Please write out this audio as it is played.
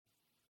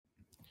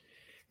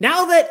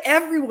Now that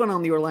everyone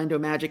on the Orlando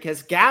Magic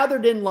has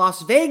gathered in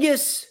Las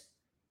Vegas,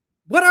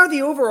 what are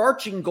the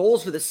overarching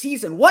goals for the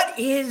season? What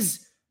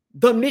is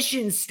the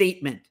mission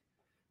statement?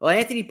 Well,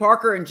 Anthony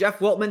Parker and Jeff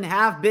Weltman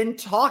have been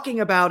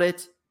talking about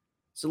it.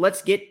 So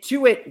let's get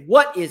to it.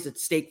 What is at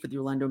stake for the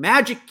Orlando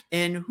Magic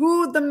and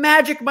who the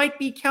Magic might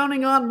be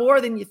counting on more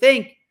than you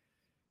think?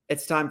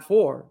 It's time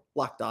for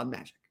Locked On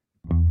Magic.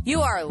 You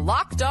are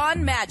Locked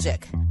On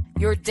Magic,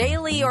 your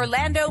daily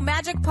Orlando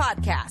Magic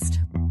podcast.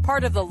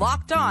 Part of the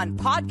Locked On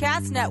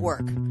Podcast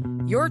Network,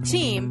 your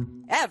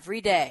team every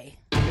day.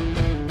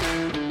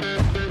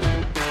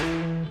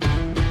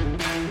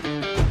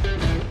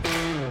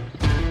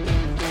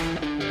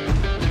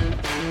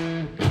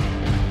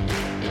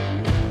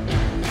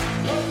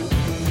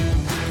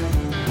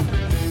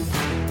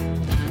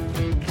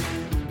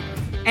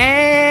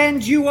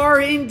 And you are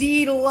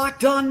indeed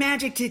Locked On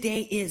Magic.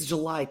 Today is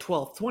July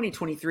 12th,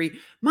 2023.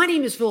 My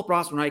name is Philip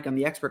Rossman-Reich. I'm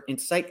the expert and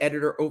site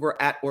editor over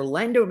at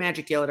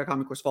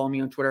OrlandoMagicDaily.com. Of course, follow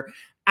me on Twitter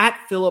at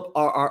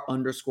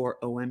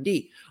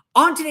PhilipRR_OMD.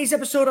 On today's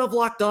episode of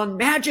Locked On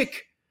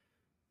Magic,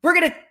 we're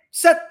going to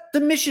set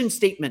the mission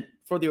statement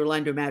for the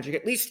Orlando Magic,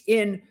 at least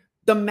in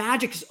the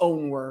Magic's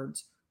own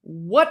words,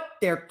 what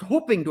they're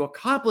hoping to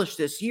accomplish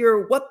this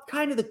year, what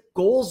kind of the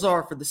goals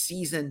are for the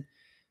season,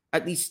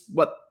 at least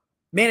what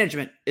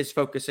management is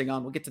focusing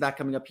on. We'll get to that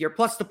coming up here.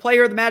 Plus, the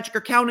player the Magic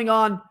are counting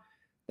on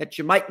that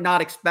you might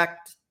not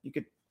expect. You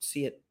could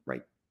see it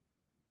right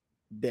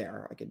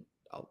there.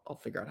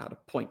 I'll figure out how to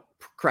point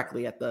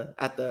correctly at the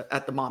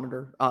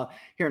monitor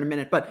here in a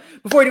minute. But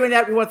before doing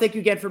that, we want to thank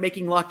you again for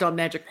making Locked On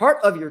Magic part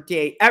of your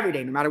day every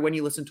day, no matter when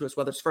you listen to us,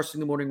 whether it's first thing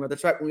in the morning, whether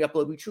it's right when we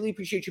upload. We truly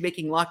appreciate you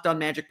making Locked On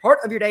Magic part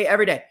of your day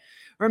every day.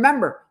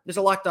 Remember, there's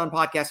a Locked On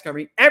podcast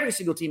covering every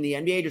single team in the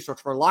NBA. Just search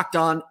for Locked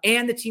On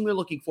and the team you're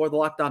looking for, the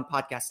Locked On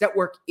Podcast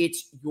Network.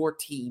 It's your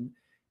team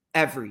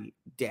every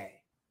day.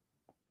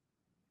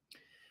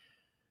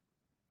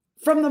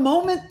 From the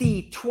moment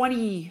the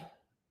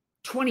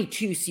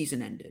 2022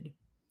 season ended,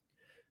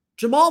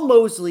 Jamahl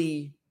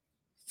Mosley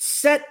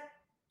set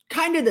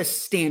kind of the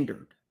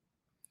standard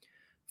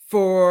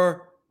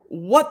for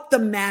what the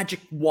Magic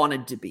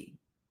wanted to be.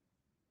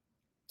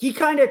 He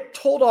kind of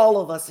told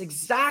all of us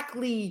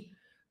exactly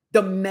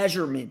the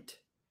measurement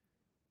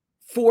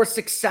for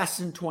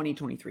success in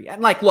 2023.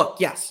 And look,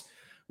 yes,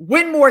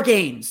 win more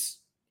games.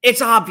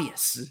 It's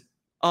obvious.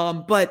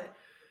 But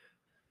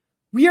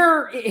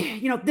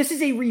this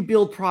is a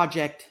rebuild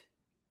project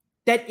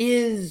that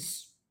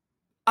is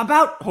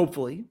about,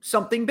 hopefully,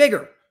 something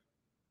bigger.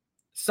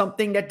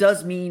 Something that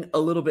does mean a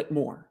little bit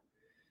more.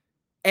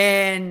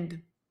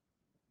 And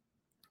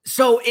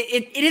so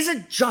it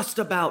isn't just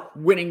about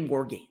winning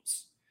more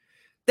games.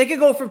 They could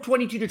go from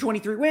 22 to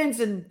 23 wins,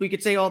 and we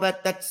could say, oh,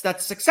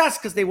 that's success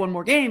because they won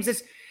more games.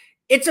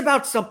 It's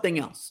about something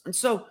else. And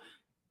so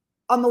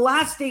on the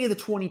last day of the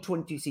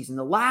 2022 season,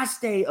 the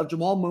last day of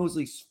Jamahl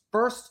Mosley's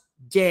first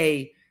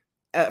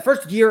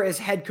year as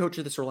head coach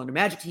of this Orlando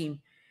Magic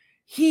team,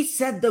 he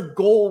said the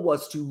goal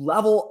was to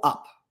level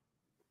up.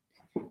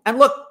 And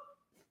look,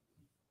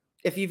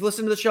 if you've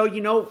listened to the show,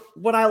 you know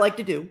what I like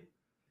to do.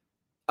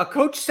 A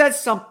coach says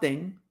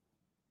something,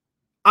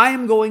 I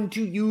am going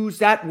to use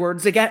that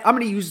words again. I'm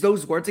going to use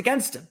those words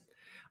against him.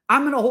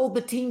 I'm going to hold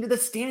the team to the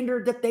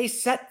standard that they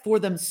set for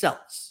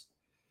themselves.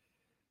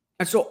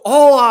 And so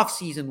all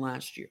offseason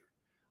last year,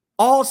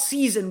 all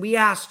season we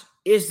asked,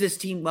 is this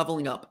team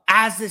leveling up?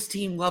 Has this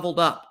team leveled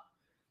up?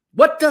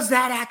 What does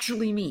that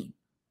actually mean?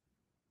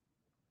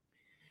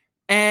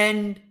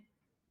 And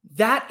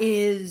that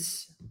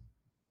is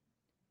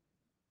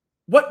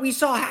what we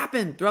saw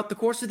happen throughout the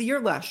course of the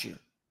year last year.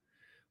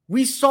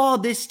 We saw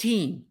this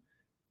team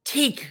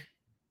take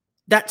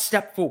that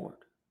step forward.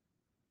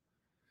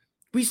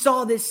 We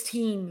saw this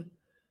team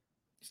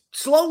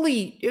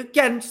slowly, they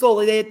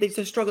struggled at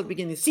the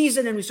beginning of the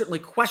season, and we certainly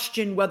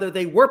questioned whether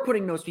they were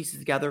putting those pieces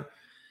together.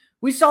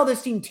 We saw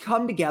this team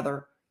come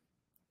together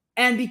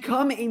and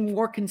become a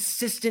more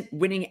consistent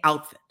winning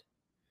outfit.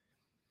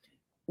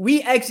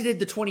 We exited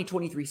the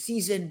 2023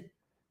 season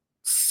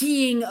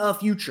seeing a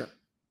future,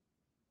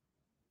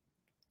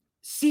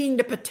 seeing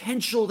the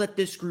potential that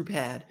this group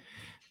had,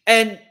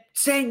 and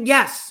saying,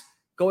 yes,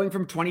 going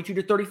from 22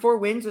 to 34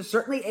 wins is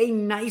certainly a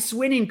nice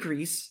win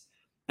increase.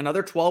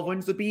 Another 12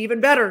 wins would be even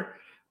better.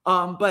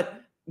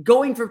 But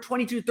going from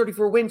 22 to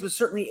 34 wins was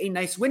certainly a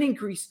nice win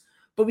increase.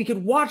 But we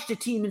could watch the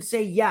team and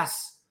say,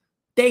 yes,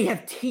 they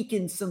have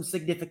taken some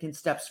significant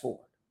steps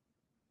forward.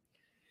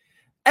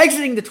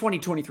 Exiting the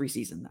 2023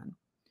 season then,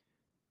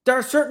 there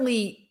are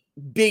certainly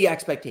big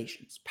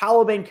expectations.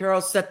 Paolo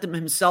Banchero set them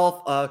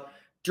himself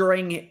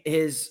during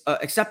his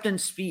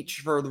acceptance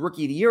speech for the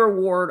Rookie of the Year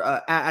award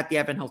at the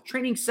Advent Health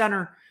Training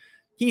Center.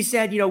 He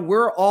said,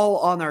 we're all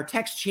on our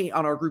text chain,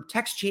 on our group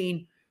text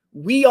chain.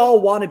 We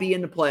all want to be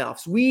in the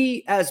playoffs.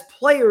 We as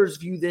players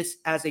view this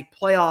as a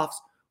playoffs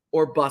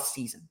or bust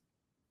season.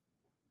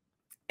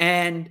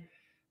 And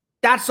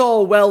that's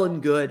all well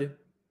and good.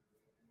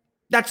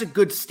 That's a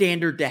good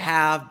standard to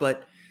have,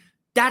 but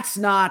that's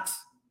not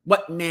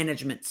what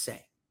management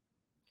say.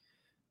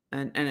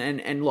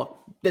 And look,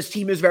 this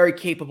team is very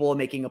capable of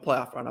making a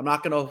playoff run. I'm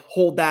not going to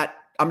hold that.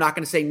 I'm not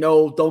going to say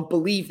no, don't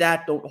believe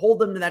that. Don't hold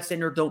them to that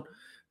standard.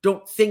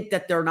 Don't think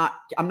that they're not.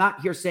 I'm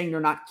not here saying they're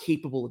not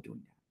capable of doing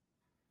that.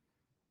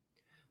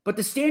 But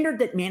the standard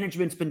that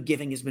management's been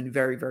giving has been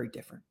very, very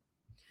different.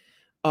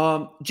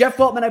 Jeff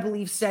Weltman, I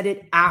believe, said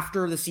it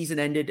after the season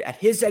ended at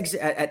his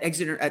exit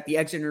at the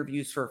exit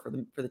interviews for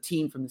the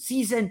team from the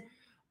season.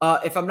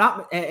 If I'm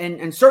not,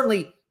 and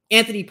certainly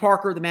Anthony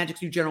Parker, the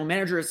Magic's new general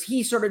manager, as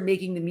he started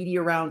making the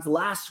media rounds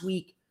last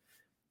week,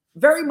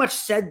 very much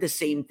said the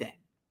same thing.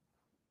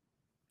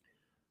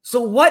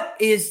 So what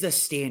is the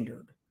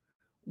standard?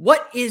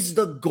 What is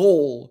the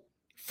goal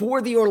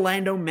for the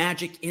Orlando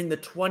Magic in the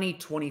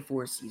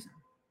 2024 season?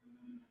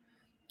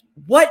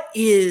 What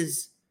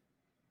is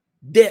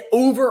the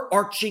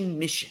overarching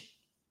mission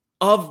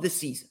of the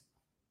season?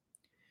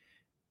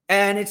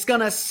 And it's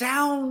going to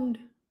sound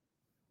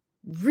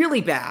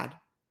really bad.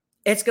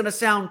 It's going to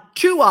sound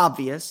too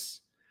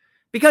obvious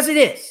because it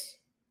is.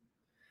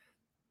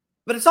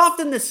 But it's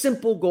often the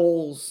simple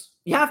goals.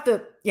 You have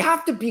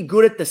to be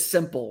good at the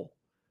simple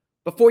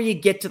before you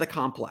get to the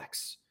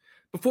complex,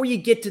 before you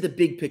get to the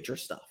big picture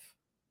stuff.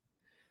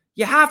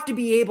 You have to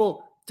be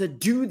able to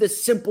do the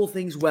simple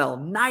things well,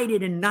 night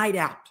in and night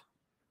out,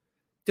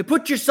 to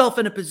put yourself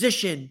in a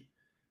position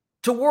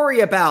to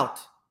worry about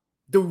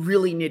the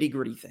really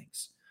nitty-gritty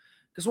things.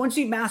 Because once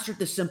you've mastered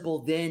the simple,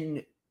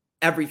 then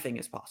everything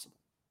is possible.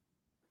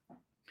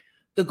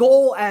 The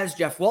goal, as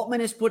Jeff Weltman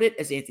has put it,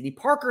 as Anthony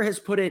Parker has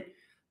put it,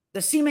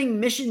 the seeming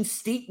mission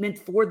statement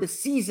for the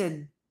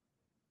season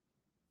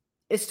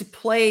is to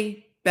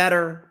play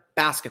better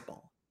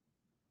basketball.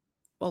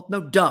 Well,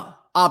 no, duh,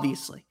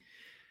 obviously.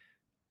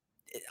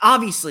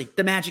 Obviously,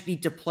 the Magic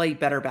need to play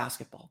better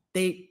basketball.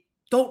 They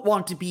don't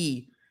want to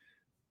be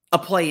a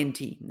play-in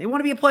team. They want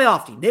to be a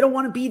playoff team. They don't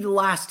want to be the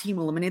last team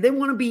eliminated. They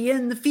want to be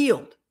in the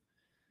field.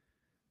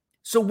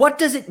 So what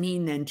does it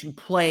mean then to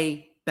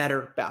play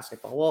better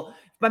basketball? Well,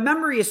 if my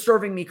memory is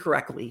serving me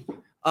correctly,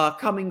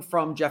 coming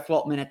from Jeff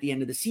Weltman at the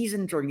end of the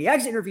season during the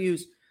exit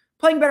interviews,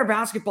 playing better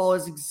basketball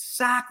is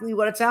exactly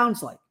what it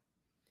sounds like.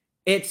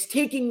 It's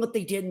taking what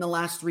they did in the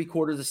last 3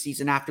 quarters of the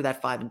season after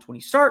that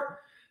 5-20 start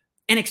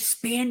and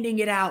expanding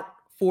it out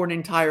for an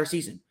entire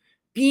season.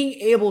 Being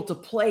able to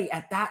play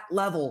at that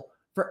level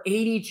for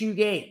 82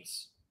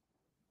 games.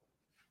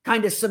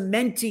 Kind of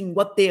cementing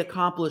what they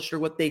accomplished or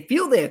what they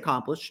feel they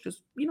accomplished.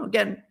 Because,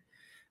 again,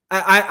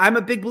 I'm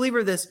a big believer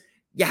of this.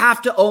 You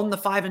have to own the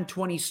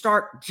 5-20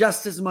 start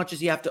just as much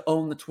as you have to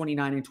own the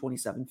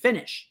 29-27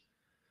 finish.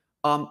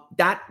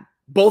 That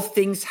both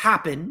things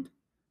happened.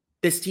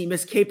 This team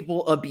is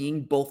capable of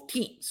being both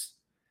teams.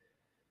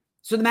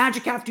 So the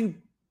Magic have to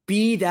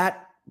be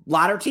that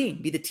latter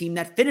team, be the team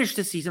that finished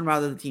the season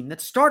rather than the team that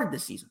started the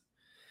season.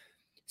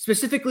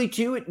 Specifically,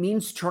 too, it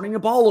means turning the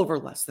ball over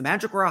less. The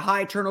Magic were a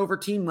high turnover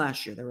team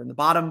last year. They were in the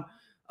bottom.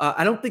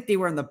 I don't think they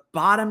were in the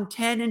bottom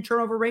 10 in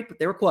turnover rate, but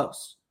they were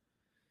close.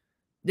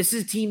 This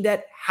is a team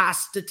that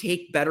has to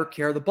take better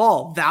care of the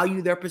ball,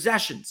 value their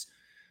possessions,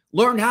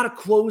 learn how to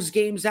close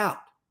games out.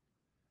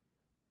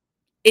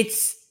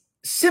 It's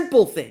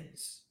simple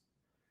things,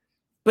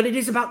 but it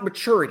is about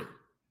maturity.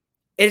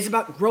 It is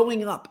about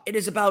growing up. It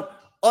is about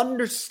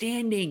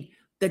understanding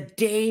the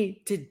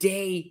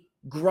day-to-day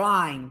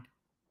grind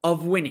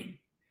of winning,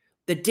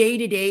 the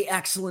day-to-day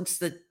excellence,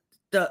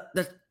 the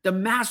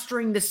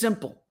mastering the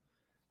simple,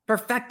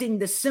 perfecting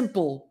the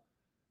simple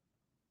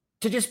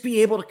to just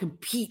be able to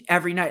compete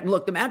every night. And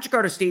look, the Magic are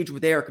at a stage where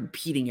they are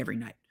competing every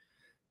night.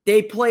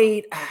 They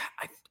played,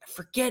 I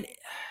forget,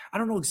 I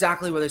don't know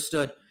exactly where they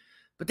stood,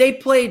 but they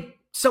played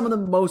some of the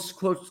most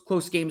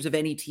close games of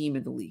any team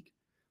in the league.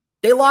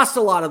 They lost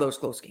a lot of those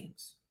close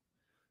games.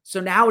 So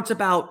now it's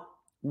about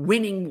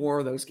winning more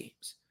of those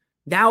games.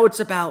 Now it's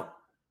about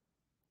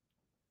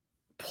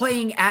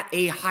playing at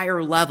a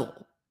higher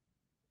level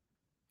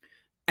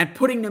and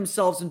putting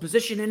themselves in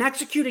position and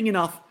executing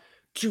enough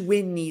to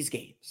win these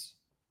games.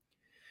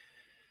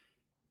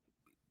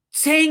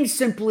 Saying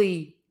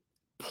simply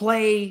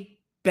play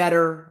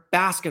better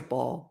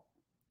basketball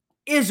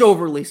is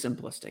overly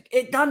simplistic.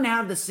 It doesn't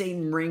have the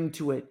same ring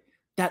to it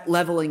that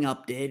leveling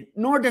up did,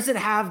 nor does it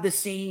have the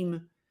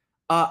same,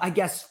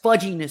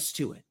 fudginess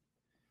to it.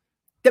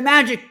 The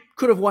Magic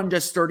could have won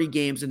just 30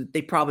 games and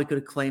they probably could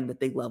have claimed that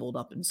they leveled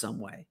up in some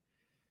way.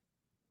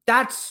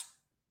 That's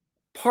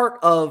part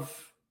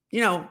of,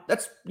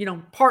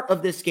 part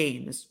of this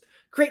game is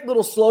create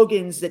little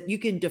slogans that you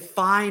can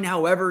define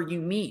however you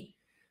mean.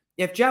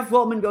 If Jeff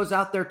Weltman goes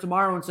out there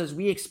tomorrow and says,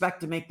 we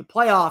expect to make the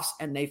playoffs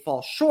and they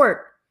fall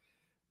short,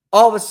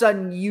 all of a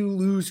sudden you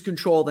lose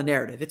control of the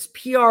narrative. It's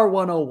PR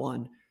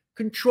 101.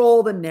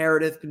 Control the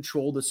narrative,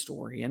 control the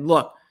story. And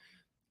look,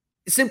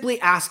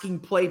 simply asking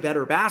play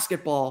better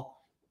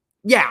basketball,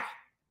 yeah,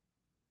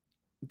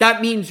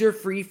 that means you're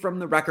free from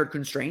the record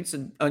constraints.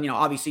 And,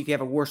 obviously if you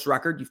have a worse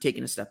record, you've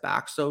taken a step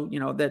back. So,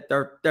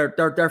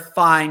 that they're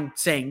fine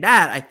saying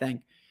that, I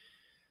think.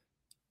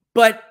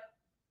 But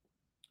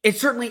it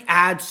certainly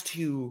adds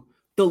to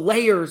the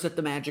layers that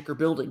the Magic are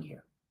building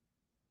here.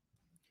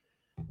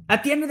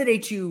 At the end of the day,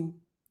 too,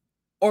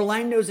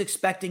 Orlando's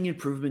expecting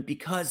improvement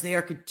because they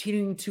are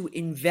continuing to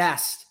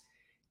invest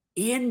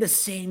in the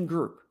same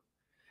group.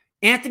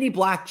 Anthony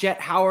Black, Jet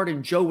Howard,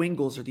 and Joe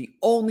Ingles are the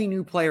only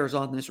new players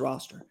on this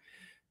roster.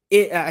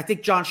 I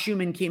think John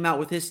Schumann came out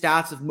with his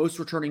stats of most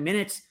returning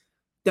minutes.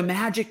 The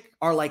Magic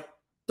are like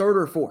third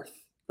or fourth,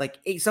 like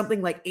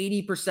something like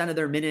 80% of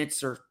their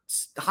minutes or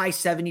high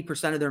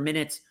 70% of their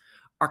minutes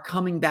are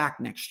coming back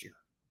next year.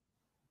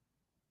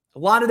 A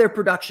lot of their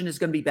production is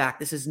going to be back.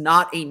 This is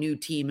not a new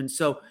team. And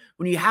so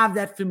when you have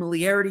that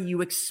familiarity,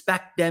 you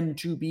expect them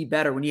to be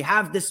better. When you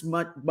have this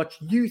much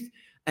youth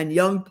and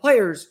young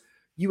players,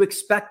 you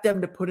expect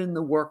them to put in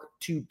the work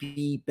to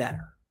be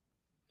better.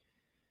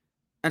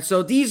 And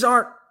so these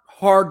aren't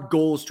hard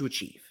goals to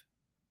achieve.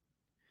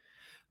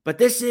 But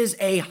this is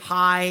a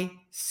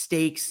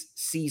high-stakes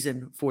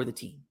season for the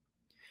team.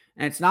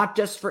 And it's not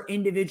just for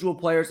individual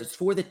players, it's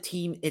for the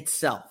team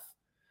itself.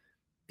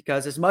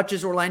 Because as much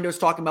as Orlando is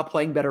talking about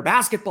playing better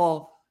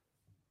basketball,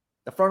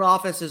 the front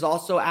office is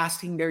also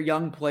asking their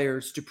young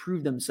players to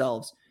prove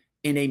themselves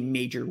in a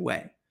major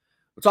way.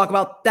 We'll talk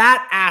about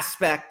that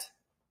aspect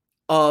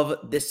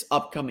of this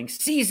upcoming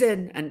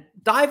season and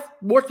dive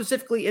more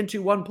specifically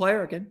into one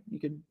player. Again, you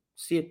can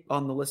see it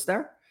on the list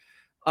there.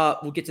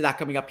 We'll get to that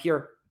coming up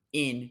here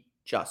in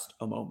just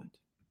a moment.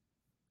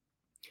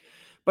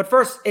 But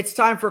first, it's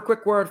time for a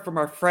quick word from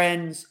our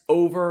friends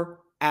over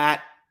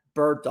at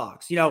Bird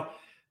Dogs. You know,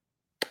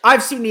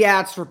 I've seen the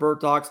ads for Bird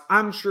Dogs.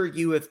 I'm sure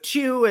you have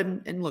too.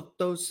 And look,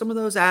 some of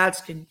those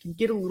ads can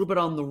get a little bit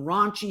on the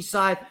raunchy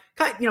side.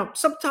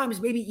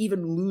 Sometimes maybe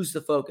even lose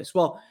the focus.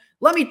 Well,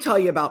 let me tell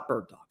you about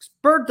Bird Dogs.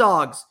 Bird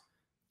Dogs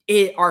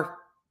are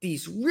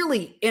these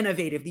really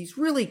innovative, these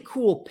really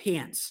cool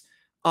pants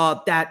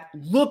that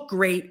look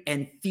great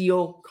and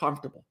feel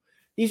comfortable.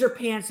 These are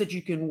pants that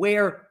you can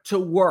wear to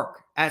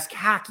work as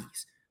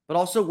khakis, but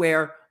also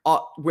wear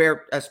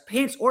as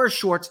pants or as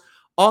shorts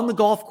on the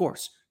golf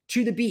course,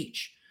 to the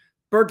beach.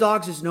 Bird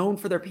Dogs is known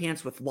for their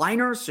pants with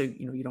liners, so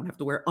you don't have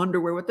to wear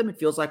underwear with them. It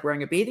feels like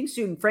wearing a bathing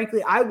suit. And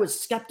frankly, I was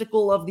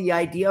skeptical of the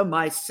idea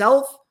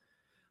myself,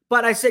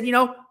 but I said,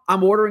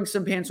 I'm ordering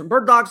some pants from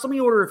Bird Dogs. Let me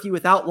order a few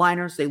without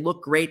liners. They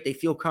look great. They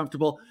feel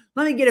comfortable.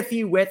 Let me get a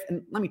few with,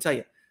 and let me tell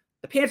you,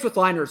 the pants with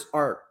liners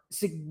are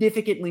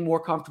significantly more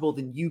comfortable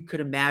than you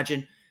could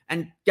imagine.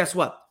 And guess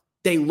what?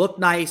 They look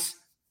nice.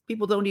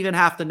 People don't even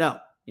have to know.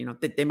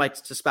 They might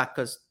suspect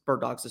because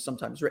Bird Dogs is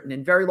sometimes written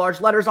in very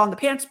large letters on the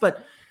pants,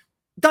 but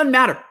doesn't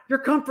matter. Your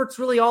comfort's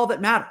really all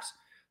that matters.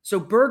 So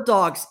Bird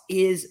Dogs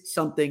is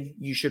something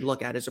you should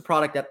look at. It's a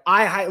product that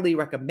I highly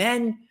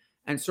recommend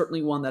and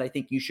certainly one that I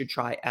think you should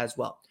try as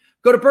well.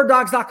 Go to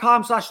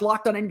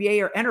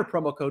birddogs.com/LockedOnNBA or enter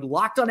promo code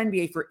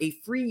LockedOnNBA for a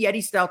free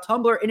Yeti-style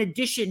tumbler in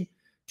addition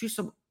to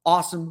some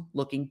awesome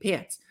looking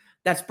pants.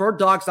 That's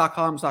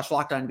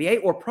birddogs.com/LockedOnNBA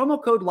or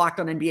promo code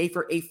LockedOnNBA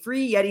for a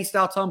free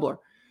Yeti-style tumbler.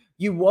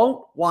 You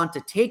won't want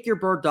to take your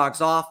Bird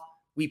Dogs off.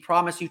 We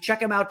promise you.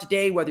 Check them out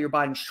today, whether you're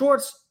buying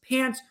shorts,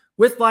 pants,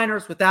 with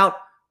liners, without.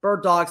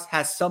 Bird Dogs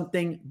has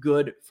something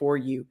good for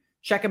you.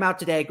 Check them out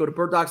today. Go to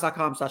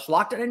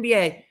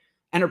birddogs.com/LockedOnNBA.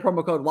 Enter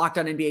promo code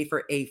LockedOnNBA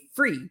for a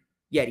free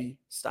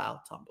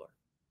Yeti-style tumbler.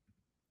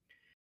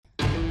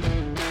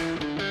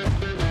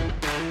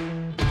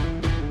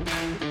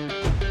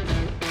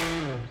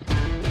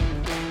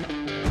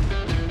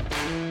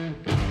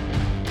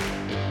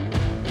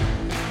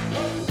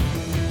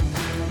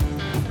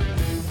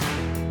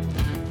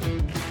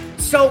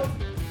 So,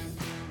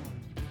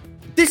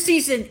 this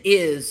season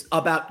is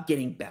about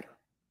getting better.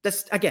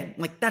 That's, again,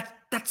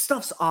 that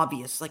stuff's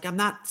obvious. I'm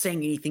not saying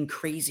anything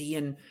crazy,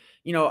 and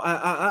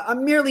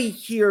I'm merely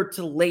here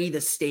to lay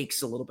the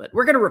stakes a little bit.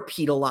 We're going to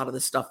repeat a lot of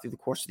this stuff through the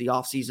course of the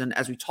offseason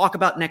as we talk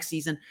about next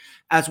season.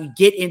 As we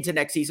get into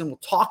next season, we'll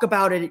talk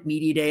about it at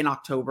Media Day in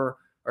October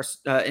or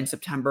in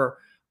September.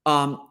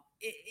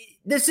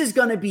 This is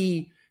going to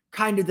be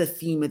kind of the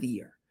theme of the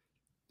year.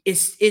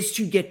 Is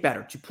to get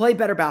better, to play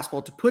better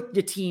basketball, to put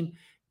the team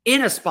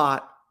in a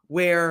spot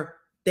where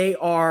they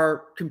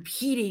are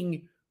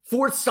competing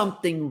for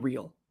something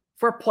real,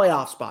 for a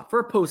playoff spot, for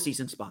a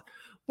postseason spot,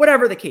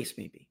 whatever the case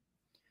may be.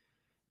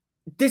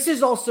 This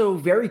is also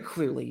very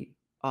clearly,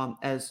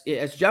 as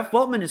Jeff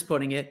Weltman is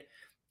putting it,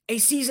 a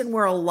season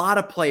where a lot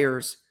of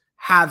players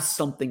have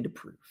something to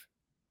prove.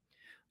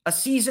 A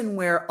season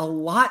where a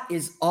lot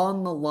is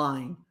on the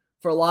line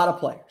for a lot of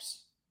players.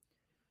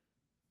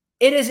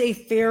 It is a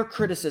fair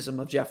criticism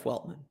of Jeff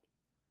Weltman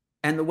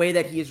and the way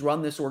that he has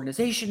run this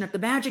organization that the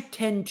Magic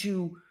tend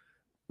to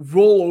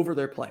roll over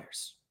their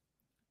players.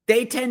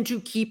 They tend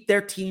to keep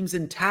their teams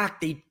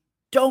intact. They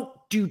don't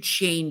do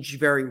change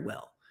very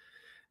well.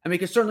 And we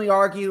can certainly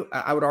argue,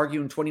 I would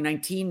argue in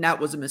 2019, that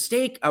was a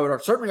mistake. I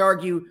would certainly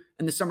argue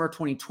in the summer of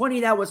 2020,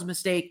 that was a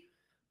mistake.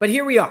 But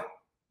here we are.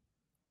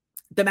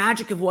 The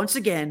Magic have once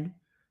again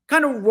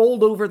kind of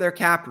rolled over their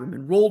cap room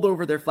and rolled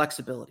over their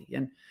flexibility.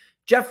 And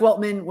Jeff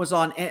Weltman was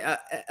on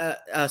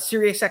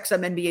Sirius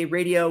XM NBA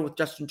radio with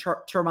Justin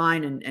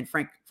Termine and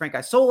Frank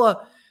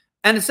Isola,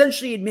 and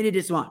essentially admitted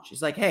as much.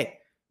 He's like, hey,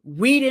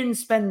 we didn't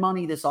spend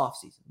money this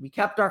offseason. We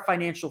kept our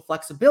financial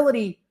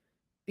flexibility,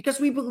 because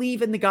we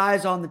believe in the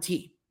guys on the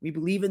team. We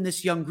believe in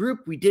this young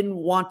group. We didn't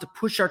want to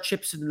push our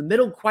chips into the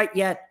middle quite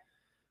yet.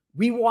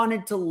 We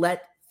wanted to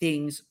let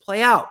things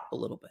play out a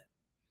little bit.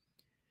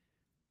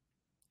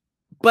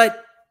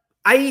 But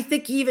I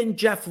think even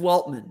Jeff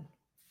Weltman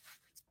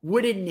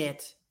would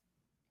admit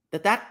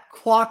that that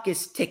clock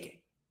is ticking.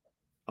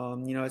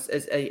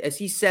 As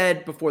he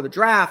said before the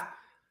draft,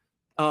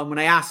 when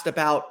I asked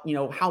about,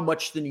 how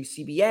much the new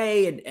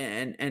CBA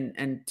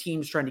and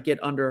teams trying to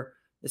get under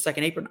the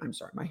second apron. I'm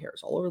sorry, my hair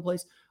is all over the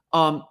place.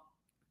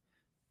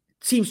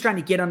 Teams trying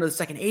to get under the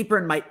second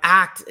apron might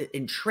act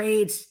in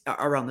trades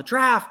around the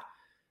draft.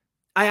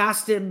 I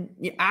asked him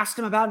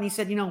about it, and he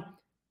said,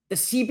 the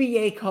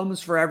CBA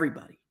comes for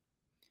everybody.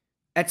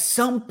 At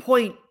some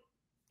point,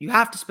 you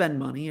have to spend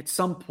money. At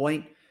some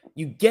point,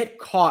 you get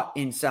caught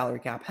in salary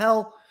cap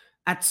hell.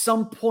 At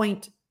some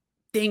point,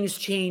 things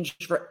change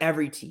for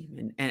every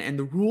team, and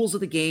the rules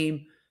of the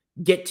game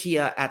get to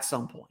you at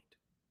some point.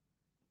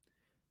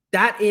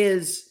 That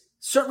is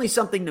certainly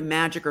something the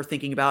Magic are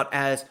thinking about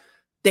as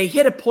they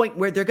hit a point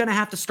where they're going to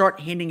have to start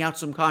handing out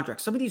some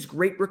contracts. Some of these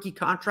great rookie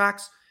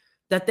contracts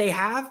that they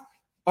have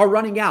are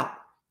running out.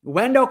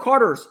 Wendell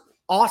Carter's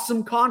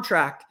awesome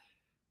contract,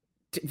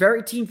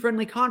 very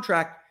team-friendly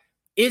contract,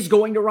 is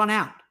going to run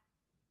out.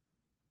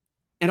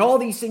 And all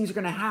these things are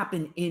going to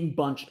happen in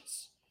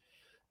bunches.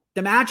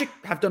 The Magic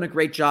have done a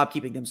great job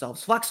keeping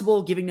themselves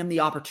flexible, giving them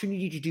the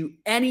opportunity to do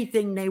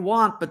anything they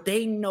want, but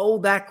they know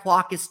that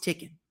clock is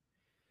ticking.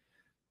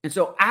 And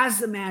so as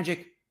the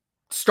Magic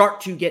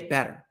start to get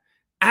better,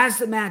 as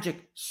the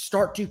Magic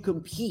start to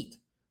compete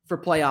for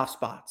playoff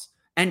spots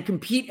and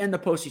compete in the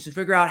postseason,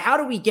 figure out how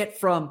do we get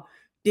from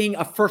being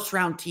a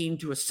first-round team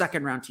to a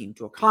second-round team,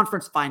 to a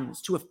conference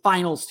finals, to a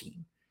finals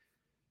team.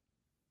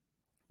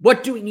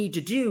 What do we need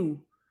to do?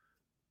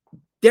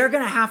 They're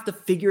going to have to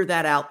figure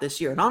that out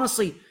this year. And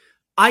honestly,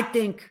 I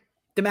think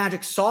the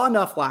Magic saw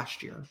enough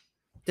last year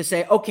to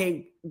say,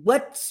 okay,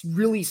 let's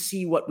really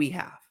see what we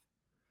have.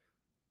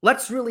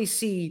 Let's really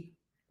see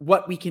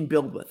what we can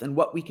build with and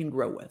what we can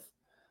grow with.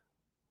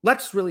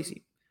 Let's really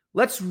see.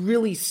 Let's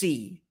really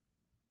see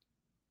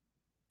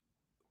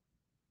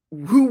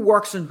who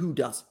works and who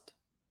doesn't.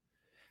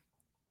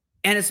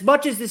 And as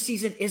much as this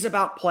season is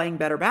about playing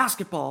better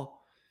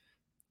basketball,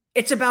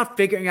 it's about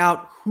figuring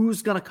out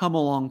who's going to come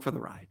along for the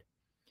ride.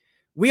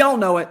 We all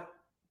know it.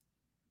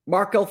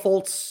 Markelle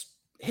Fultz,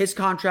 his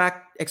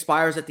contract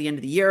expires at the end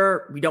of the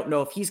year. We don't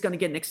know if he's going to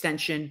get an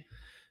extension.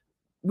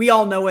 We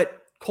all know it.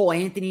 Cole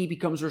Anthony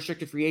becomes a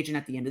restricted free agent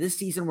at the end of this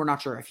season. We're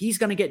not sure if he's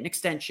going to get an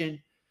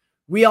extension.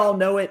 We all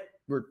know it.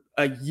 We're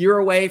a year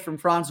away from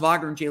Franz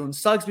Wagner and Jalen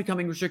Suggs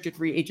becoming restricted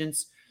free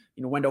agents.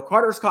 Wendell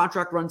Carter's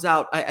contract runs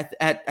out at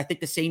I think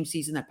the same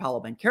season that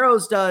Paolo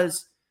Banchero's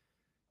does.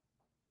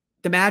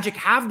 The Magic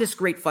have this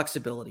great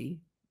flexibility.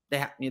 They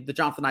have the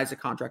Jonathan Isaac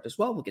contract as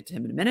well. We'll get to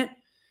him in a minute.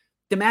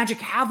 The Magic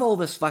have all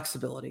this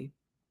flexibility,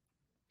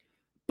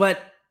 but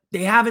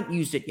they haven't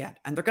used it yet,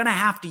 and they're going to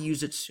have to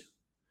use it soon.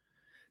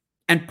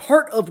 And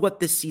part of what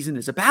this season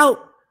is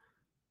about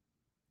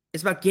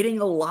getting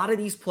a lot of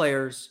these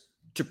players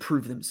to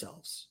prove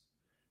themselves,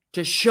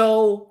 to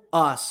show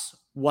us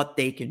what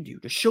they can do,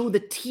 to show the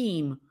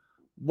team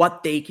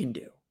what they can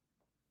do,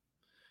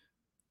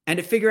 and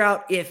to figure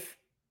out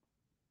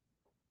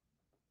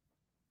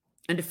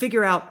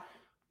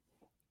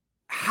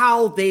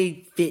how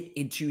they fit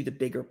into the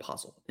bigger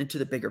puzzle, into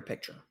the bigger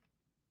picture.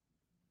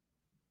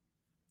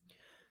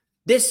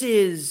 This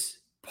is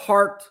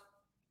part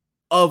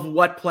of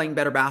what playing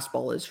better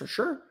basketball is for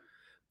sure,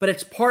 but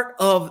it's part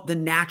of the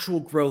natural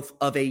growth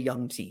of a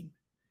young team.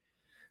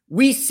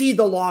 We see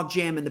the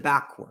logjam in the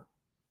backcourt,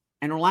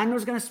 and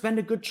Orlando's going to spend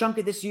a good chunk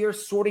of this year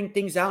sorting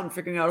things out and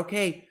figuring out,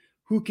 okay,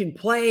 who can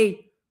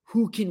play,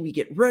 who can we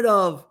get rid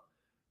of,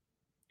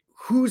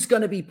 who's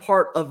going to be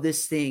part of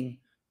this thing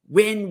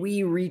when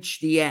we reach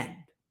the end,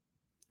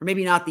 or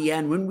maybe not the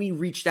end, when we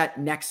reach that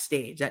next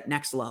stage, that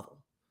next level.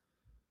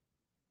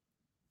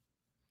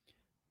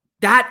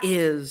 That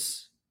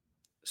is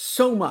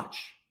so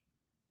much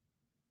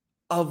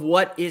of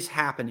what is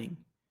happening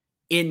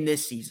in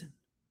this season.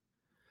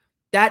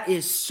 That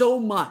is so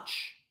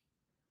much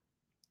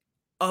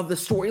of the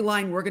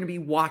storyline we're going to be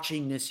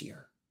watching this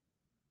year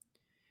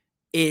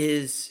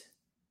is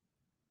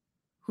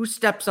who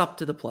steps up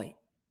to the plate,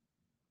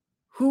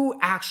 who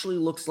actually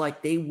looks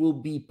like they will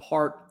be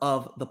part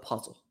of the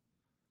puzzle,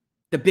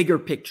 the bigger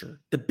picture,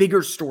 the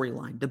bigger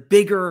storyline, the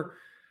bigger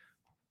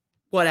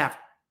whatever.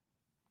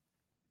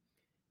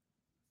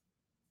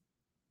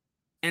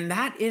 And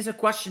that is a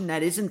question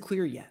that isn't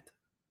clear yet.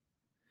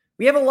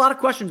 We have a lot of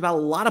questions about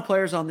a lot of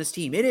players on this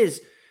team.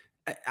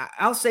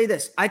 I'll say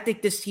this. I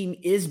think this team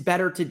is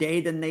better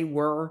today than they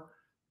were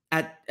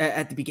at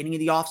the beginning of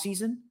the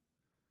offseason.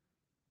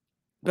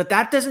 But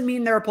that doesn't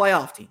mean they're a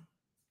playoff team.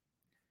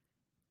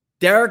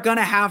 They're going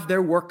to have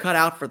their work cut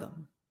out for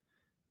them.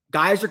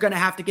 Guys are going to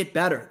have to get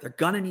better. They're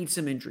going to need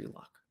some injury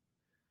luck.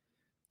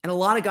 And a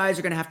lot of guys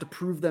are going to have to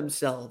prove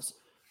themselves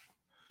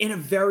in a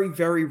very,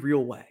 very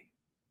real way.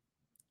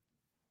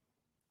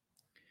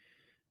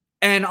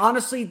 And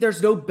honestly,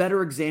 there's no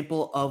better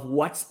example of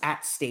what's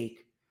at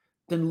stake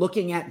than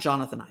looking at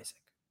Jonathan Isaac.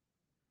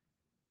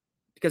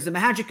 Because the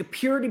Magic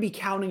appear to be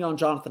counting on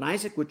Jonathan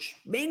Isaac, which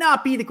may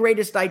not be the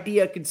greatest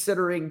idea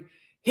considering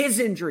his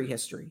injury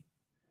history.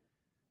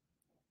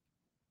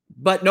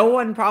 But no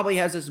one probably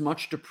has as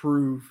much to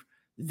prove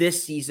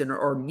this season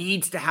or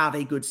needs to have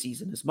a good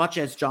season as much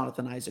as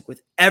Jonathan Isaac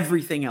with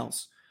everything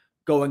else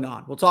going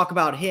on. We'll talk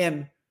about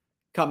him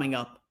coming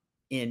up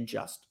in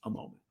just a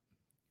moment.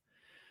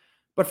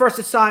 But first,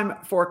 it's time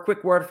for a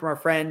quick word from our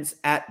friends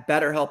at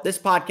BetterHelp. This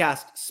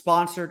podcast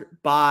sponsored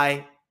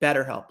by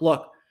BetterHelp.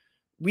 Look,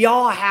 we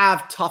all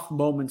have tough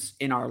moments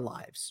in our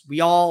lives.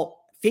 We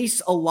all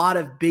face a lot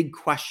of big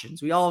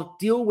questions. We all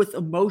deal with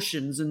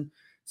emotions, and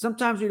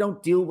sometimes we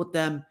don't deal with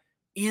them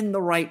in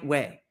the right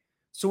way.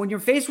 So when you're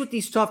faced with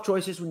these tough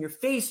choices, when you're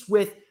faced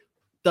with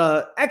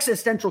the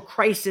existential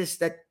crisis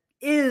that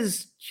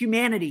is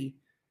humanity,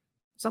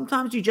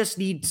 sometimes you just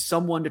need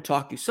someone to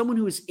talk to, someone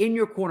who is in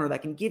your corner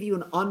that can give you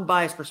an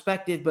unbiased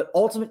perspective, but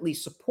ultimately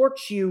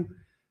supports you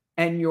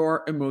and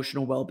your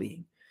emotional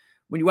well-being.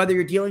 Whether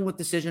you're dealing with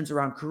decisions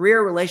around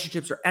career,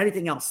 relationships, or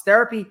anything else,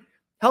 therapy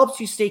helps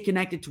you stay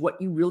connected to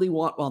what you really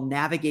want while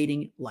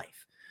navigating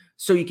life,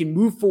 so you can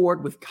move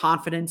forward with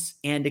confidence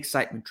and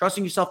excitement.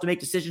 Trusting yourself to make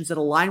decisions that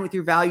align with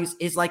your values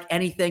is like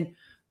anything.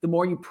 The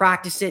more you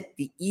practice it,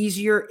 the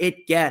easier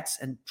it gets.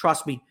 And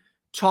trust me,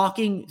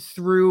 talking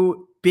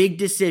through big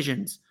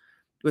decisions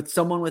with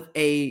someone with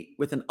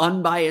an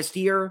unbiased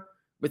ear,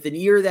 with an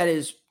ear that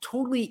is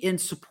totally in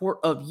support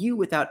of you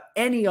without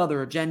any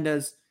other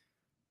agendas,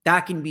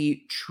 that can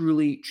be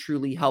truly,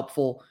 truly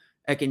helpful.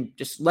 It can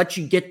just let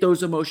you get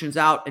those emotions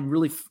out and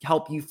really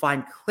help you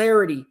find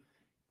clarity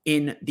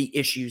in the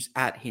issues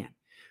at hand.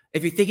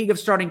 If you're thinking of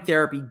starting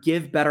therapy,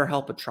 give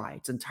BetterHelp a try.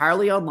 It's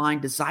entirely online,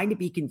 designed to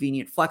be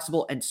convenient,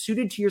 flexible, and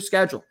suited to your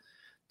schedule.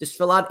 Just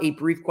fill out a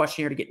brief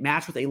questionnaire to get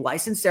matched with a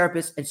licensed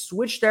therapist and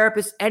switch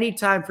therapists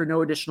anytime for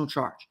no additional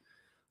charge.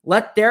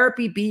 Let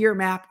therapy be your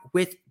map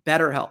with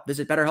BetterHelp.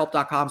 Visit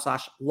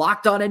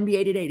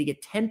BetterHelp.com/LockedOnNBA today to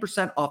get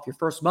 10% off your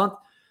first month.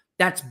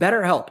 That's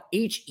BetterHelp,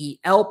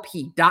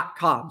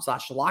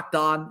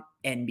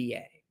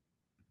 HELP.com/LockedOnNBA.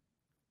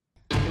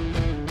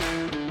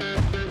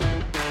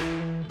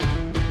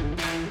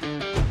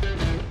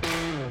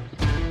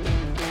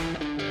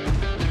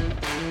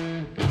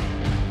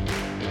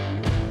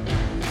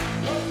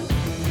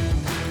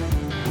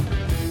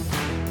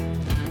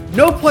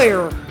 No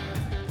player,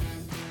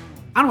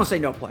 I don't want to say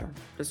no player,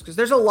 just because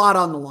there's a lot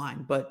on the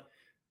line, but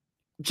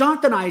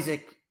Jonathan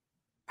Isaac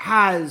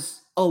has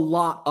a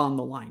lot on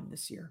the line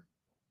this year.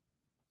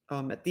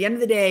 At the end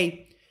of the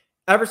day,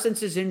 ever since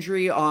his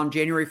injury on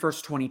January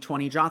 1st,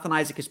 2020, Jonathan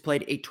Isaac has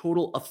played a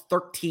total of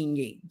 13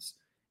 games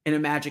in a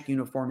Magic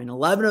uniform, and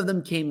 11 of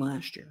them came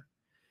last year.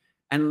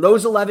 And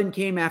those 11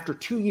 came after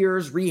 2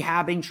 years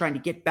rehabbing, trying to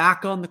get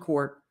back on the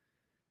court,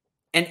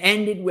 and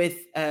ended with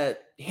a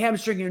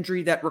hamstring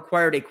injury that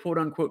required a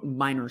quote-unquote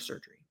minor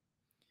surgery.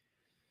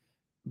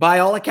 By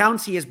all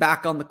accounts, he is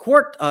back on the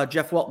court.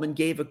 Jeff Weltman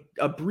gave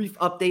a brief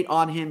update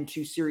on him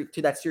to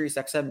that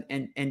SiriusXM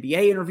and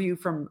NBA interview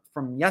from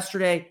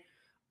yesterday,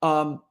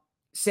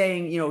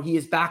 saying, he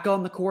is back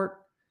on the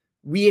court.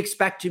 We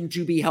expect him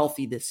to be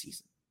healthy this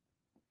season.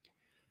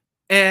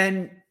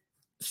 And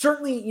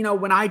certainly,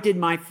 when I did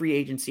my free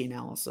agency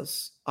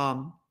analysis,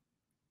 and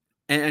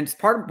it's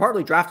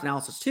partly draft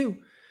analysis too,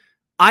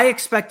 I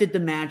expected the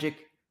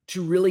Magic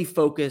to really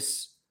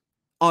focus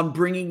on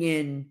bringing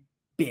in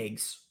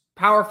bigs,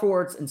 power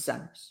forwards, and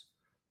centers.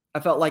 I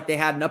felt like they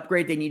had an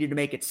upgrade they needed to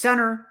make at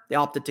center. They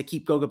opted to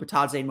keep Goga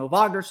Bitadze and Mo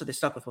Wagner, so they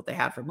stuck with what they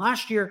had from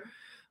last year.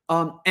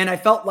 And I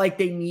felt like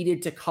they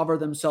needed to cover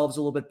themselves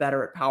a little bit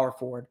better at power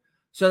forward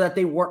so that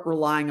they weren't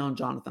relying on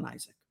Jonathan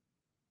Isaac.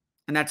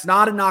 And that's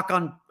not a knock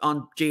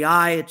on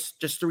J.I. It's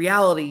just the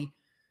reality.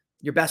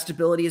 Your best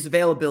ability is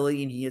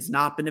availability, and he has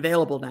not been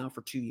available now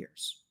for 2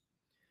 years.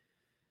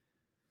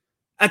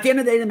 At the end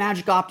of the day, the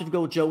Magic opted to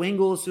go with Joe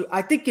Ingles, who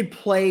I think could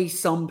play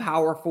some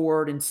power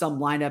forward in some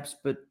lineups,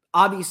 but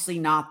obviously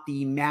not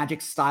the Magic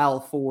style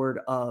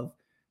forward of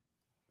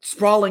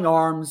sprawling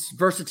arms,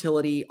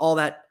 versatility, all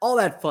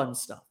that fun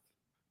stuff.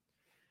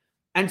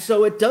 And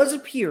so it does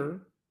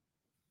appear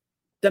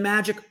the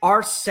Magic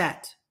are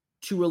set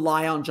to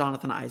rely on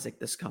Jonathan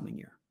Isaac this coming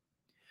year.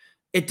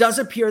 It does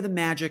appear the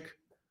Magic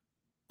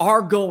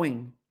are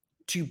going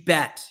to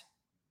bet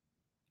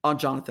on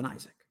Jonathan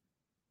Isaac.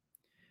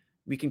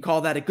 We can call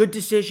that a good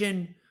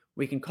decision.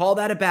 We can call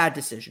that a bad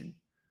decision,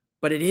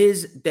 but it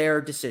is their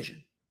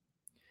decision.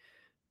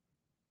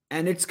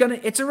 And it's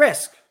a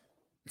risk.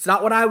 It's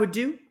not what I would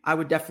do. I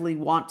would definitely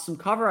want some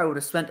cover. I would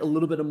have spent a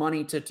little bit of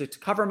money to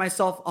cover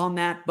myself on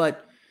that.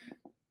 But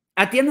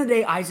at the end of the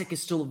day, Isaac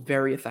is still a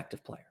very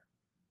effective player.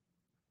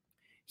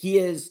 He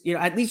is,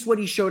 at least what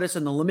he showed us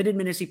in the limited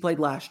minutes he played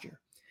last year.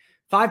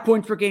 5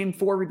 points per game,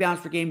 4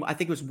 rebounds per game. I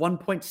think it was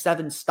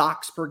 1.7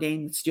 stocks per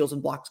game, steals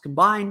and blocks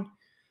combined.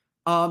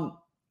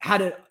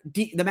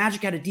 The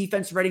Magic had a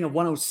defensive rating of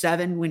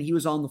 107 when he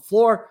was on the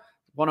floor,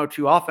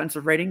 102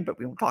 offensive rating, but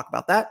we won't talk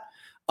about that.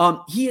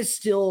 He is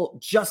still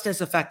just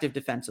as effective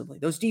defensively.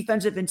 Those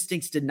defensive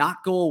instincts did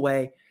not go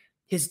away.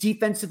 His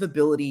defensive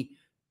ability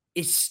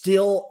is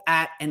still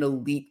at an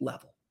elite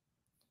level.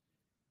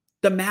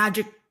 The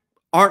Magic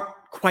aren't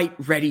quite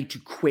ready to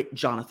quit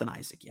Jonathan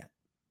Isaac yet.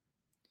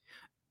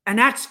 And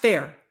that's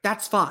fair.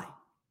 That's fine.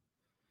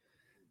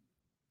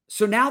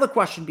 So now the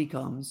question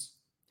becomes,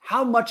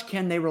 how much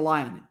can they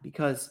rely on it?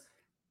 Because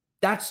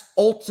that's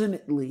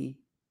ultimately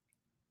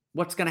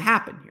what's going to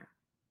happen here.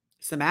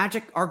 So the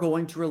Magic are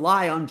going to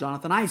rely on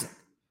Jonathan Isaac.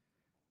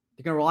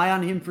 They're going to rely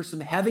on him for some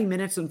heavy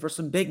minutes and for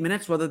some big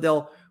minutes. Whether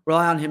they'll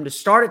rely on him to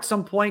start at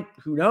some point,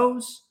 who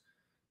knows?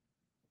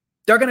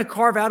 They're going to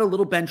carve out a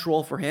little bench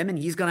role for him, and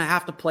he's going to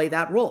have to play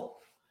that role.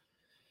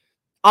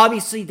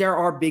 Obviously, there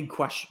are big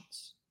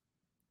questions.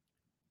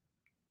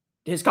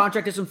 His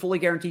contract isn't fully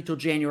guaranteed till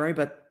January,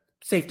 but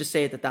safe to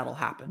say that that'll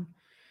happen.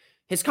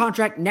 His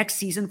contract next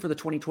season for the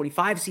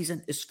 2025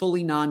 season is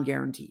fully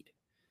non-guaranteed.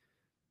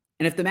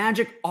 And if the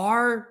Magic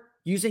are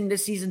using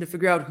this season to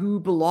figure out who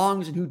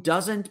belongs and who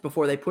doesn't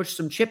before they push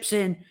some chips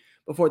in,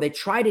 before they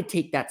try to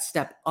take that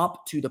step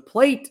up to the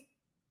plate,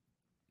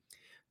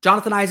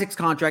 Jonathan Isaac's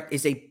contract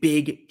is a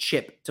big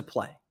chip to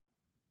play.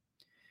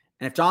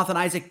 And if Jonathan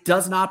Isaac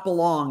does not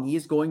belong, he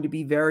is going to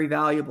be very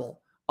valuable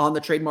on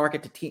the trade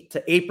market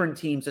to apron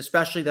teams,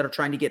 especially that are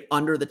trying to get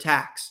under the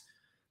tax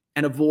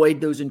and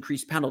avoid those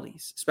increased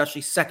penalties,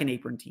 especially second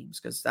apron teams,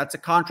 because that's a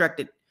contract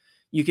that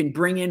you can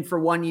bring in for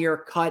 1 year,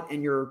 cut,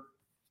 and you're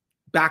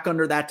back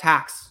under that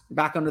tax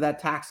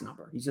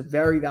number. He's a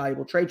very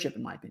valuable trade chip,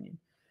 in my opinion.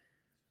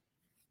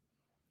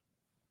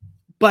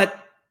 But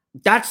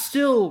that's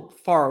still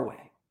far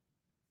away.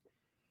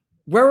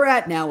 Where we're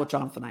at now with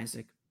Jonathan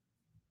Isaac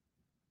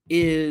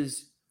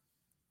is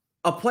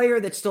a player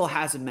that still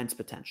has immense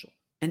potential.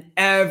 And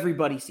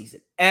everybody sees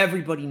it.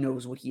 Everybody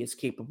knows what he is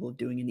capable of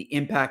doing and the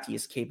impact he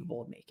is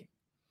capable of making.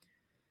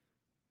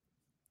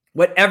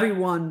 What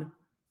everyone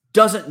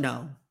doesn't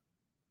know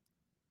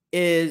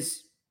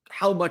is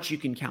how much you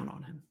can count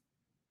on him.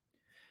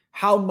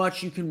 How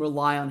much you can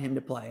rely on him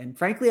to play. And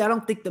frankly, I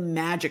don't think the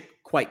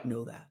Magic quite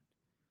know that.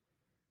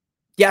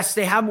 Yes,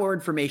 they have more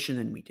information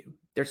than we do.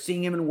 They're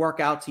seeing him in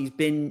workouts.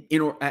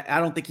 I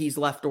don't think he's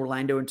left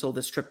Orlando until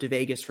this trip to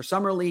Vegas for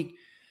Summer League.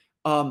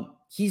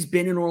 He's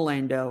been in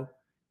Orlando.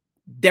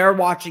 They're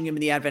watching him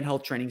in the Advent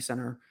Health Training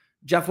Center.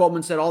 Jeff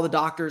Weltman said all the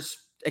doctors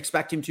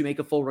expect him to make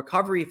a full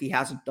recovery if he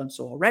hasn't done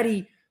so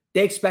already.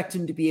 They expect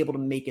him to be able to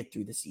make it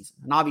through the season.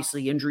 And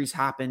obviously injuries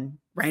happen.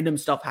 Random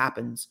stuff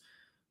happens.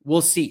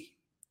 We'll see.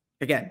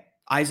 Again,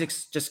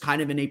 Isaac's just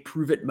kind of in a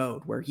prove-it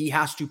mode where he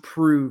has to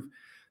prove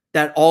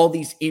that all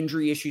these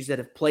injury issues that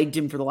have plagued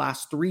him for the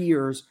last 3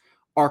 years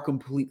are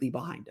completely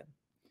behind him.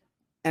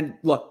 And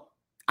look,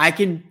 I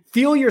can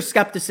feel your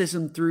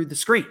skepticism through the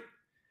screen.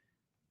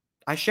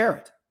 I share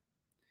it.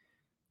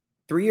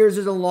 3 years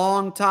is a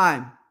long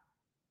time.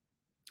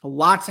 A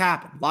lot's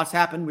happened. Lots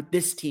happened with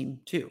this team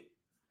too.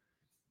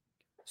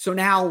 So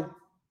now,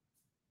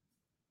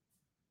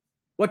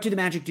 what do the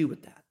Magic do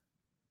with that?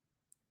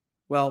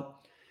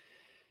 Well,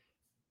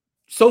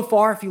 so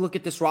far, if you look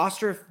at this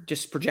roster,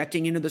 just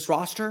projecting into this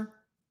roster,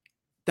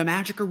 the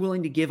Magic are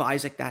willing to give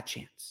Isaac that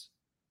chance.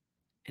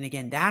 And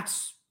again,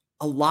 that's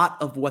a lot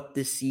of what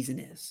this season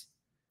is.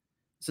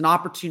 It's an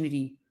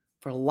opportunity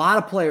for a lot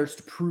of players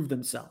to prove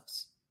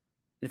themselves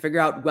and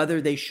figure out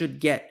whether they should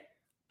get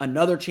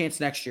another chance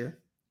next year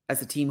as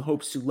the team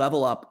hopes to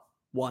level up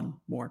one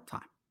more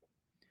time.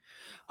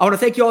 I want to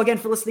thank you all again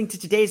for listening to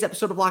today's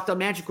episode of Locked On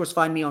Magic. Of course,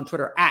 find me on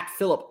Twitter at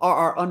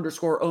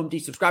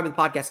 @PhilipRR_OMD. Subscribe to the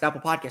podcast,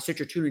 Apple Podcasts,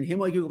 Stitcher, TuneIn,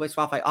 Himalaya, Google Play,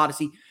 Spotify,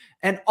 Odyssey,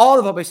 and all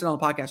the public on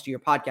the podcast to your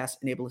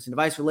podcast-enabled listening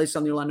device. For the latest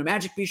on the Orlando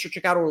Magic, be sure to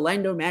check out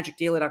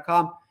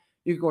OrlandoMagicDaily.com.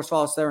 You can, of course,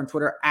 follow us there on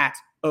Twitter at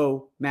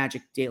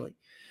 @OMagicDaily.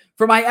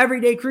 For my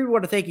everyday crew, we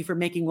want to thank you for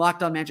making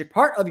Locked On Magic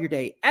part of your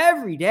day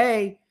every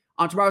day.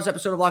 On tomorrow's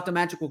episode of Locked On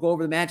Magic, we'll go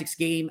over the Magic's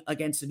game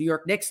against the New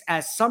York Knicks.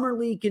 As Summer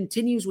League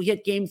continues, we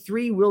hit Game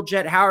 3. Will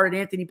Jet Howard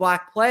and Anthony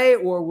Black play,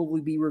 or will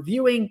we be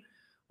reviewing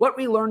what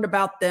we learned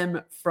about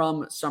them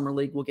from Summer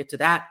League? We'll get to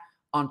that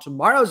on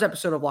tomorrow's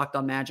episode of Locked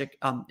On Magic.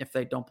 If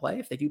they don't play,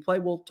 if they do play,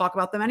 we'll talk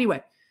about them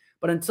anyway.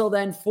 But until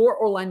then, for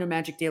Orlando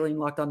Magic Daily and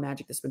Locked On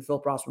Magic, this has been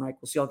Philip Rossman-Reich.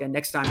 We'll see you all again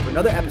next time for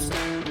another episode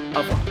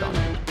of Locked On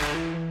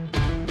Magic.